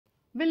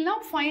We'll now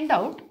find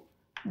out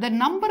the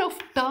number of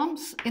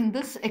terms in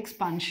this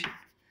expansion.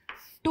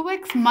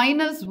 2x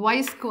minus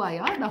y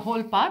square, the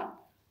whole power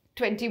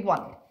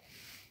 21.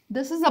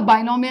 This is a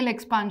binomial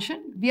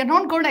expansion. We are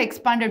not going to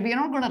expand it. We are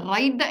not going to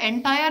write the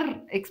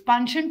entire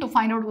expansion to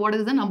find out what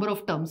is the number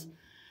of terms.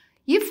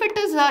 If it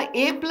is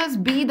a plus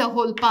b the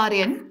whole power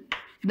n,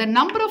 the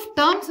number of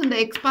terms in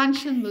the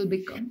expansion will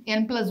become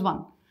n plus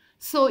 1.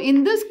 So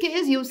in this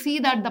case, you see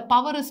that the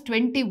power is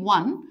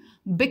 21,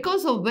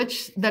 because of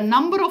which the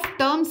number of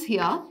terms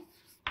here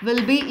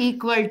will be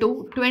equal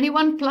to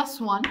 21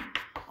 plus 1,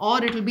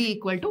 or it will be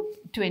equal to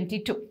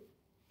 22.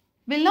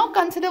 We'll now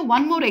consider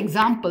one more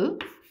example.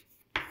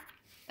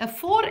 A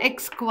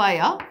 4x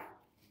square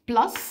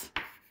plus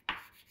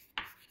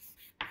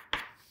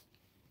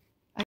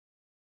a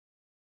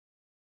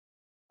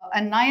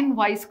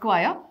 9y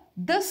square.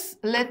 This,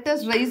 let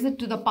us raise it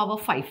to the power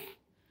 5.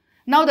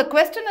 Now the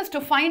question is to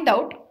find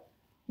out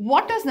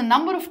what is the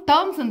number of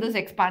terms in this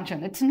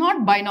expansion. It's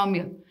not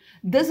binomial.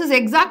 This is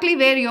exactly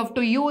where you have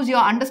to use your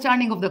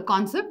understanding of the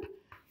concept.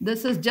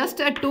 This is just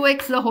a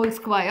 2x the whole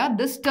square.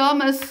 This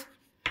term is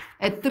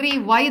a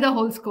 3y the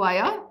whole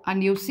square,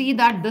 and you see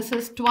that this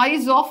is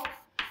twice of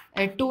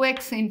a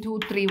 2x into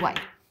 3y.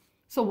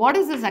 So what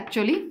is this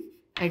actually?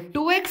 A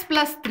 2x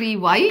plus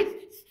 3y,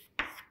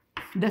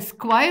 the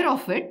square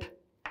of it,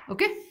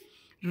 okay,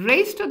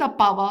 raised to the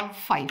power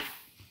 5.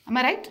 Am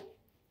I right?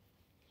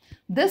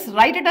 This,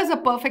 write it as a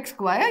perfect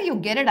square, you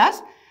get it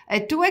as a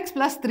 2x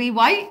plus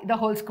 3y the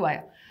whole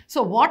square.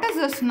 So what is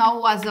this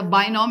now as a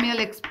binomial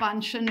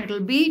expansion? It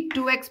will be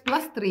 2x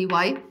plus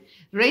 3y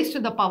raised to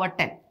the power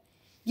 10.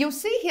 You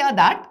see here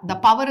that the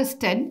power is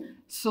 10.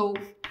 So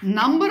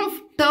number of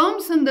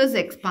terms in this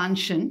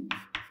expansion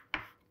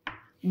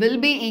will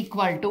be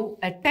equal to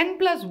a 10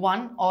 plus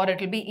 1, or it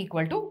will be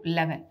equal to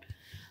 11.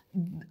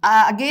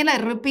 Again, I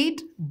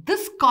repeat,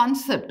 this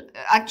concept,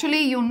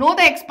 actually you know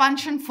the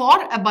expansion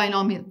for a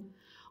binomial.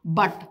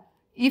 But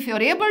if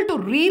you're able to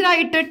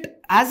rewrite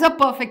it as a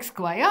perfect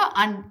square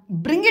and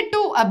bring it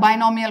to a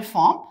binomial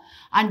form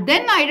and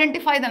then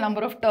identify the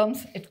number of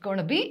terms, it's going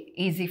to be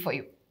easy for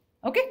you.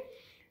 Okay?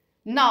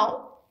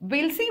 Now,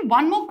 we'll see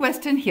one more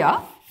question here.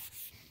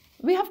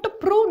 We have to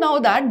prove now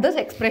that this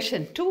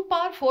expression 2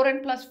 power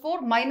 4n plus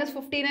 4 minus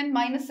 15n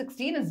minus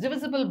 16 is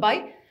divisible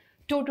by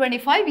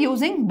 225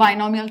 using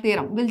binomial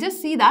theorem. We'll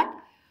just see that.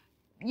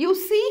 You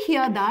see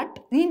here that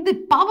in the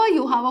power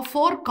you have a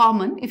 4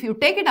 common. If you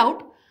take it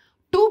out,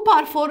 2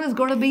 power 4 is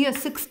going to be a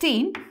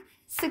 16.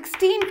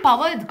 16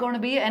 power is going to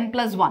be n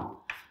plus 1.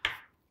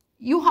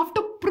 You have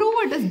to prove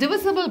it is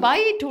divisible by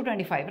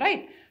 225,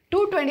 right?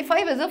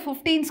 225 is a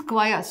 15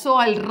 square. So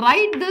I'll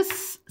write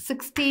this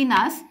 16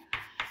 as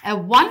a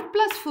 1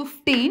 plus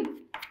 15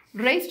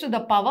 raised to the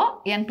power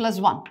n plus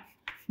 1.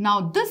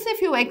 Now this,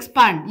 if you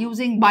expand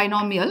using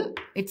binomial,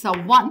 it's a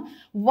 1.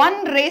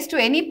 1 raised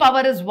to any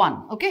power is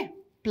 1. Okay.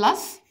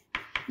 Plus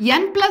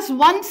n plus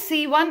 1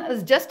 c1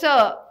 is just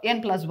a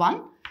n plus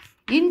 1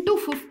 into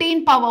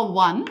 15 power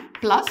 1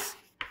 plus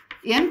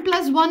n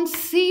plus 1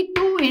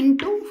 c2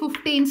 into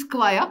 15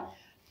 square.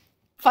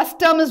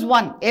 First term is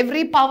 1.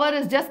 Every power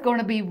is just going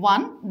to be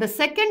 1. The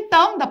second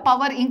term, the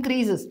power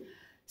increases.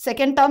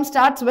 Second term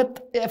starts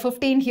with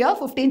 15 here,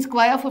 15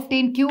 square,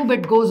 15 cube,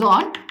 it goes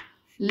on.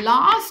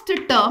 Last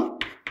term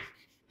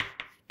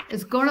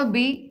is going to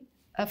be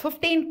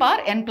 15 power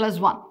n plus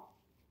 1.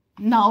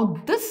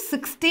 Now this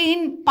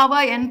 16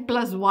 power n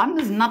plus 1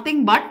 is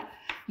nothing but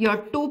your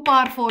 2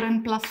 power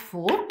 4n plus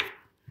 4.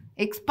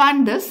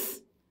 Expand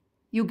this,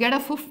 you get a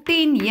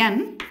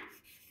 15n.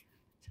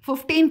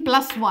 15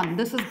 plus 1,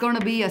 this is going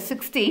to be a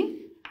 16.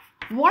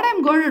 What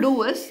I'm going to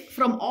do is,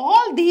 from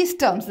all these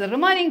terms, the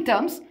remaining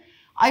terms,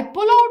 I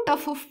pull out a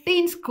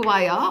 15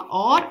 square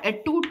or a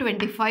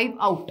 225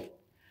 out.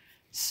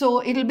 So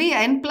it will be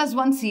n plus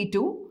 1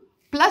 c2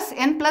 plus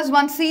n plus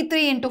 1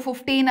 c3 into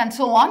 15 and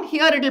so on.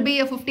 Here it will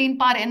be a 15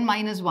 power n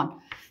minus 1.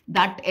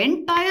 That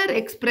entire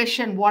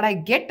expression, what I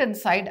get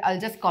inside, I'll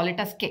just call it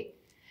as k.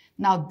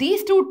 Now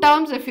these two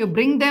terms, if you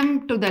bring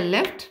them to the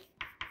left,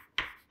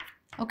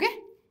 okay,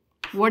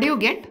 what do you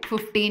get?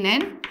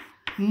 15n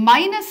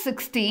minus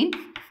 16.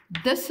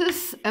 This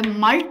is a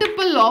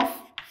multiple of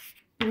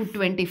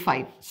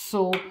 225.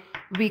 So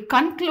we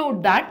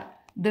conclude that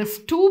this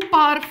 2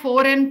 power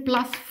 4n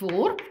plus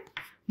 4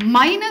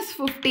 minus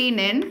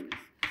 15n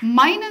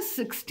minus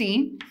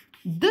 16,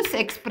 this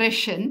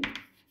expression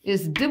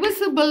is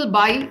divisible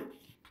by,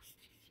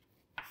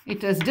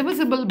 it is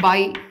divisible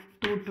by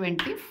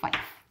 225.